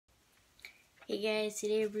Hey guys,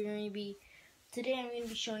 today I'm going to be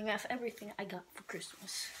showing off everything I got for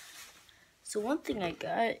Christmas. So one thing I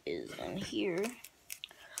got is in here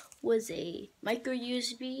was a micro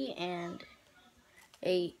USB and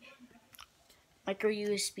a micro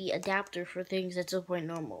USB adapter for things that support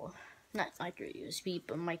normal. Not micro USB,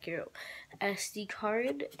 but micro SD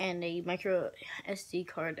card and a micro SD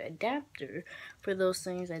card adapter for those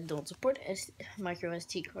things that don't support micro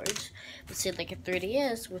SD cards. Let's say like a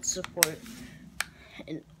 3DS would support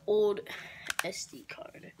an old SD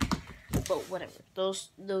card, but whatever. That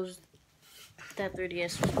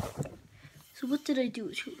 3DS. So what did I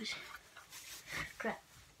do? Crap.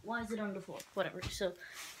 Why is it on the floor? Whatever. So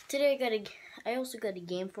today I also got a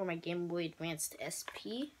game for my Game Boy Advanced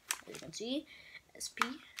SP. As you can see, SP.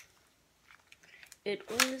 It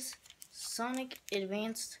was Sonic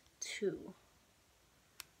Advanced 2.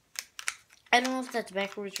 I don't know if that's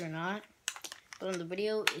backwards or not, but on the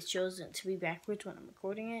video it shows it to be backwards when I'm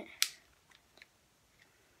recording it.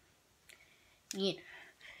 Yeah,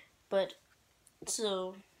 but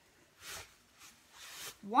so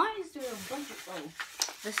why is there a bunch of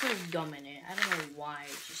this is gum in it? I don't know why I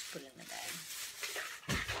just put it in the bag.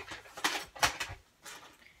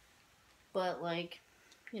 But like,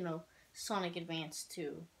 Sonic Advance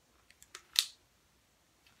 2.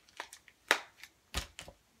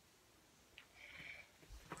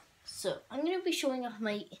 So I'm gonna be showing off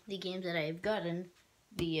the games that I've gotten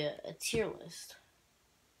via a tier list.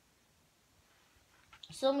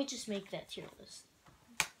 So let me just make that tier list.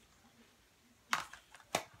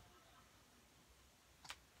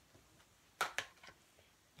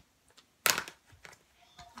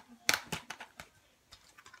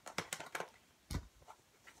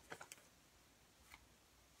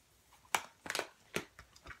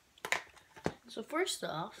 So first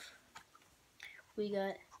off, we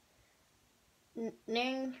got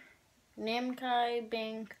Namco.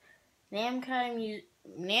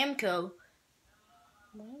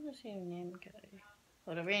 Why am I saying Namco?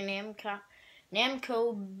 Whatever,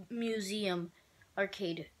 Namco Museum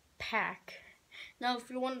Arcade Pack. Now, if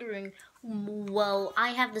you're wondering, well,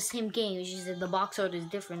 I have the same game, it's just that the box art is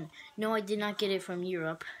different. No, I did not get it from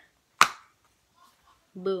Europe.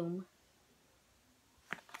 Boom.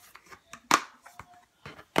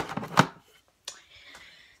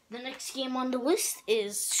 The next game on the list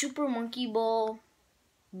is Super Monkey Ball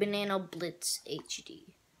Banana Blitz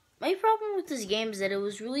HD. My problem with this game is that it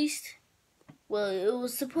was released, well, it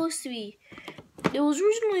was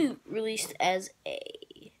originally released as a,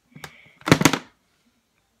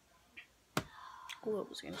 what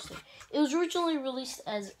was I going to say? It was originally released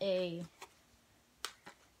as a,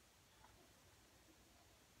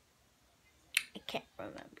 I can't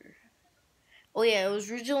remember. Oh yeah, it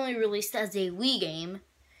was originally released as a Wii game.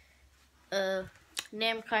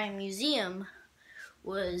 Namco Museum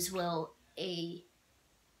was, well, a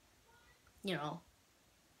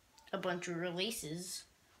bunch of releases,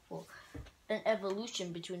 well, an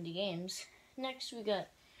evolution between the games. Next, we got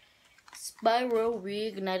Spyro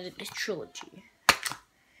Reignited Trilogy.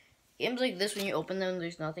 Games like this, when you open them,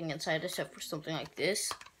 there's nothing inside except for something like this.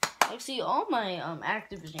 Actually, all my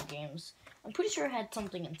Activision games, I'm pretty sure had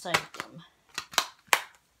something inside of them.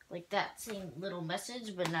 Like that same little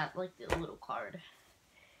message, but not like the little card.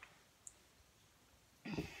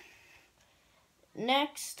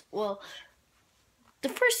 Next, well, the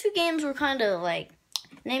first two games were kind of like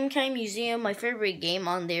Namco Museum. My favorite game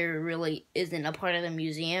on there really isn't a part of the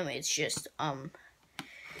museum. It's just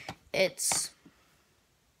it's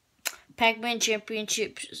Pac-Man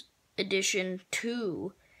Championships Edition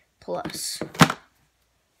 2 Plus,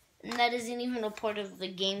 and that isn't even a part of the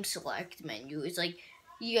game select menu. It's like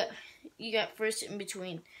you got first in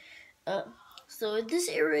between. So in this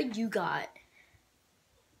era, you got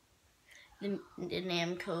the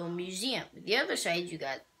Namco Museum. The other side, you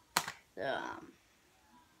got the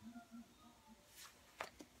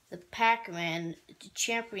Pac-Man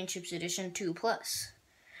Championships Edition 2 Plus.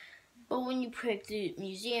 But when you pick the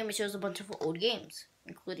museum, it shows a bunch of old games,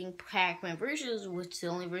 including Pac-Man Versus, which the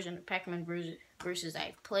only version of Pac-Man Versus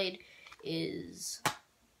I've played is.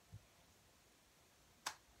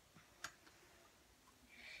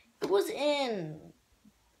 It was in.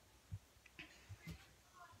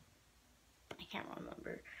 I can't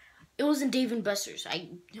remember. It was in Dave & Buster's.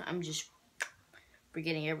 I'm just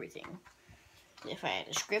forgetting everything. If I had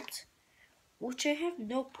a script, which I have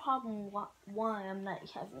no problem why I'm not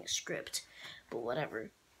having a script, but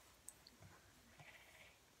whatever.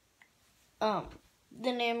 The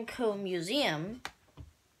Namco Museum.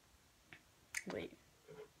 Wait.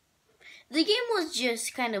 The game was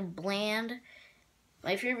just kind of bland.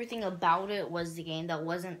 My favorite thing about it was the game that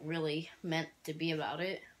wasn't really meant to be about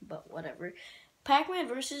it, but whatever. Pac-Man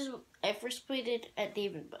versus, I first played it at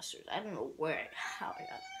Dave & Buster's. I don't know how I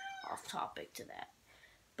got off topic to that.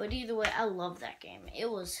 But either way, I love that game. It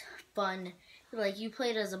was fun. Like, you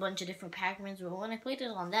played as a bunch of different Pac-Mans, but when I played it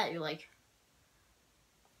on that, you're like,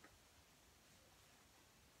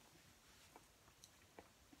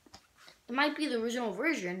 it might be the original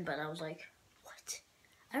version, but I was like, what?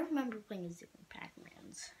 I remember playing as different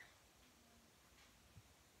Pac-Mans.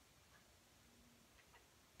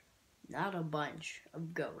 Not a bunch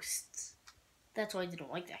of ghosts. That's why I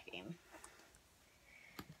didn't like that game.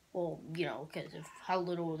 Well, you know, because of how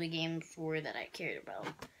little the games were that I cared about.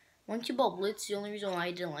 Monkey Ball Blitz, the only reason why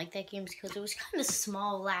I didn't like that game is because it was kind of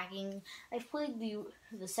small, lacking. I played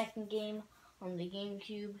the second game on the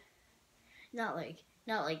GameCube. Not like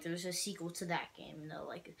there's a sequel to that game. No,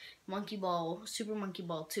 like Super Monkey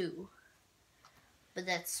Ball 2. But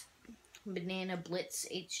that's Banana Blitz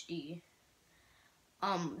HD.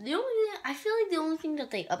 I feel like the only thing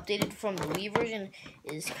that they updated from the Wii version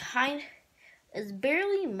is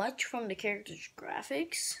barely much from the character's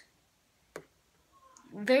graphics.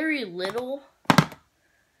 Very little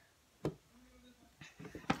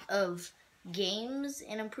of games,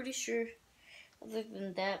 and I'm pretty sure other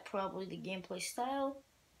than that, probably the gameplay style.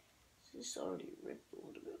 This already ripped a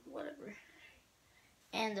little bit, whatever.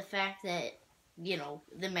 And the fact that, you know,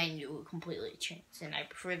 the menu completely changed, and I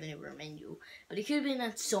prefer the newer menu. But it could have been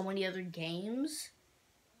on so many other games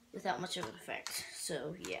without much of an effect.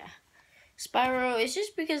 So yeah, Spyro. It's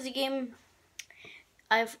just because the game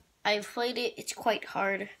I've played it. It's quite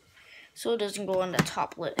hard, so it doesn't go on the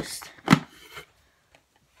top list.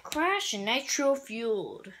 Crash Nitro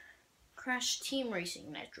Fueled. Crash Team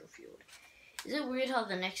Racing Nitro Fueled. Is it weird how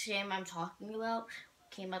the next game I'm talking about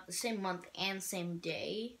came out the same month and same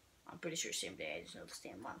day? I'm pretty sure same day, I just know the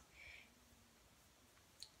same month.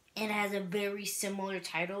 And it has a very similar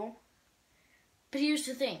title. But here's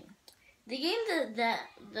the thing. The game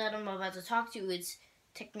that I'm about to talk to is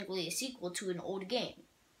technically a sequel to an old game.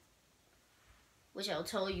 Which I'll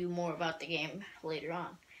tell you more about the game later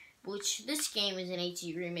on. Which this game is an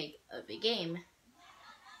HD remake of a game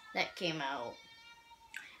that came out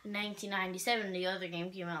in 1997. The other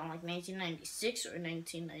game came out in like 1996 or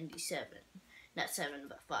 1997. Not 7,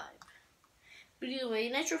 but 5. But either way,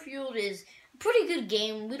 Nitro Fueled is a pretty good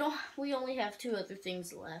game. We only have 2 other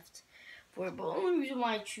things left for it. But the only reason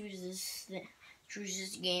why I choose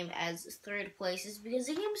this game as third place is because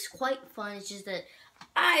the game is quite fun. It's just that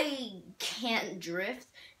I can't drift.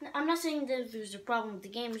 I'm not saying that there's a problem with the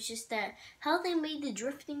game. It's just that how they made the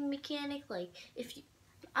drifting mechanic, like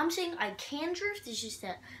I'm saying I can drift. It's just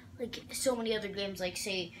that like so many other games, like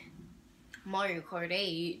say Mario Kart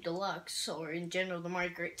 8 Deluxe or in general the Mario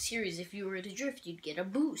Kart series, if you were to drift, you'd get a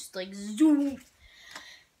boost, like zoom.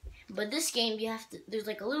 But this game, there's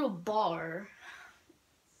like a little bar,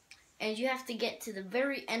 and you have to get to the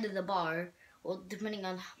very end of the bar. Well, depending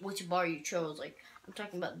on which bar you chose, like I'm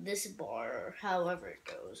talking about this bar or however it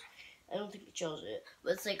goes. I don't think it shows it,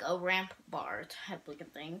 but it's like a ramp bar type looking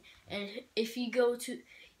thing. And if you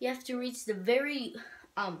have to reach the very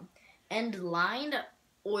end line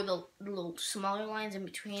or the little smaller lines in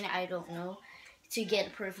between, I don't know, to get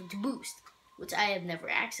a perfect boost, which I have never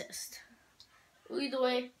accessed. Either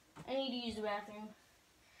way, I need to use the bathroom.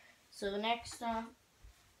 So next, oh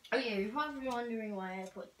yeah, you're probably wondering why I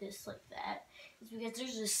put this like that. It's because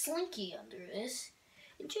there's a slinky under this.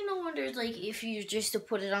 And you know when there's like, if you just to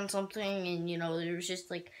put it on something and you know, there's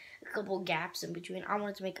just like a couple gaps in between. I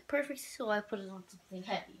wanted to make it perfect, so I put it on something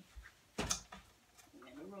heavy. I'm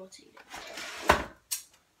gonna rotate it.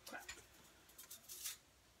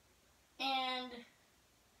 And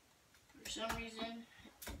for some reason,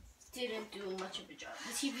 it didn't do much of a job.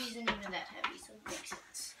 The TV isn't even that heavy, so it makes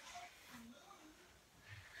sense.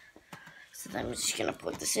 So then I'm just gonna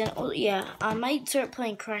put this in. Oh yeah, I might start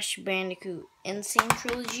playing Crash Bandicoot N. Sane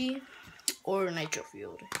Trilogy or Nitro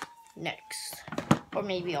Fueled next. Or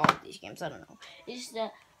maybe all of these games, I don't know. It's just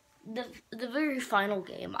that the very final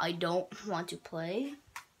game I don't want to play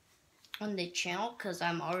on the channel because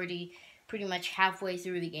I'm already pretty much halfway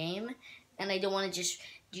through the game. And I don't want to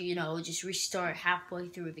just restart halfway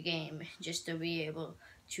through the game just to be able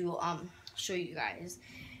to show you guys.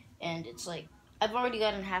 And it's like, I've already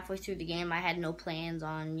gotten halfway through the game. I had no plans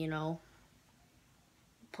on,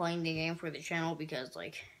 playing the game for the channel because,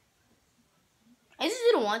 like, I just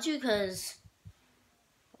didn't want to because,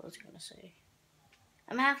 what was I going to say?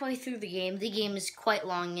 I'm halfway through the game. The game is quite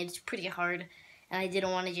long. It's pretty hard. And I didn't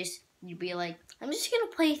want to just be like, I'm just going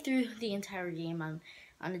to play through the entire game on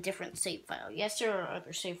a different save file. Yes, there are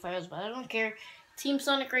other save files, but I don't care Team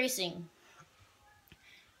Sonic Racing.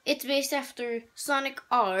 It's based after Sonic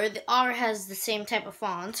R. The R has the same type of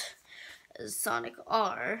font as Sonic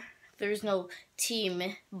R. There's no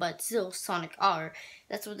team, but still Sonic R.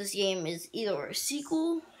 That's what this game is, either a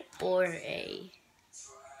sequel or a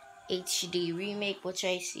HD remake, which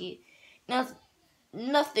I see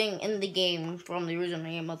nothing in the game from the original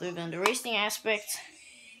game other than the racing aspect,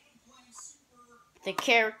 the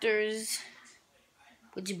characters,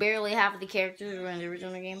 which barely half of the characters were in the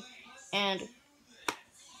original game, and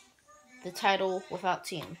the title without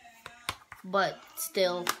team. But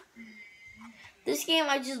still, this game,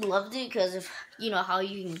 I just loved it because of, how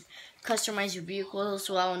you can customize your vehicle.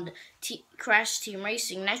 So on Crash Team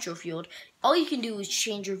Racing Nitro Fueled, all you can do is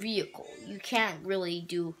change your vehicle. You can't really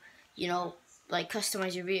do, like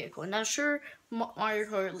customize your vehicle. Now, sure, Mario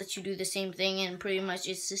Kart lets you do the same thing, and pretty much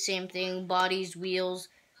it's the same thing: bodies, wheels.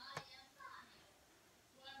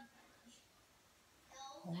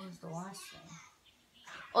 What was the last thing?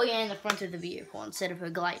 Oh yeah, in the front of the vehicle instead of a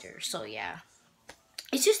glider. So yeah,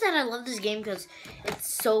 it's just that I love this game because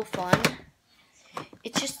it's so fun.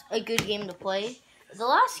 It's just a good game to play. The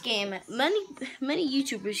last game, many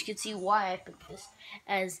YouTubers could see why I picked this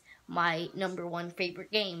as my #1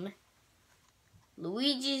 favorite game.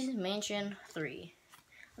 Luigi's Mansion 3.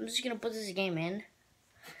 I'm just going to put this game in.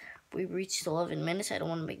 We've reached 11 minutes. I don't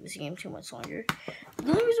want to make this game too much longer. The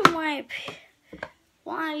only reason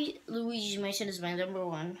why Luigi's Mansion is my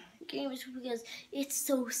 #1 game is because it's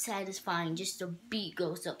so satisfying. Just the beat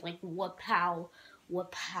goes up like wha-pow,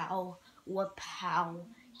 wha-pow, wha-pow.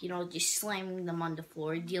 Just slamming them on the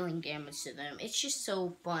floor, dealing damage to them. It's just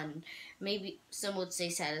so fun. Maybe some would say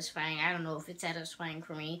satisfying. I don't know if it's satisfying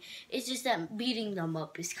for me. It's just that beating them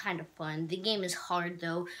up is kind of fun. The game is hard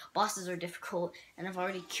though. Bosses are difficult, and I've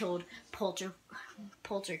already killed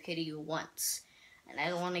Polterkitty once, and I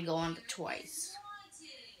don't want to go on to twice.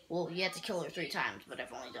 Well, you have to kill her 3 times, but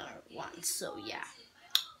I've only done it once, so yeah.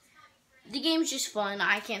 The game's just fun.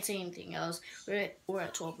 I can't say anything else. We're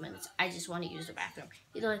at 12 minutes. I just want to use the bathroom.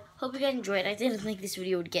 Hope you guys enjoyed. I didn't think this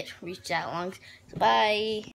video would reach that long. So bye.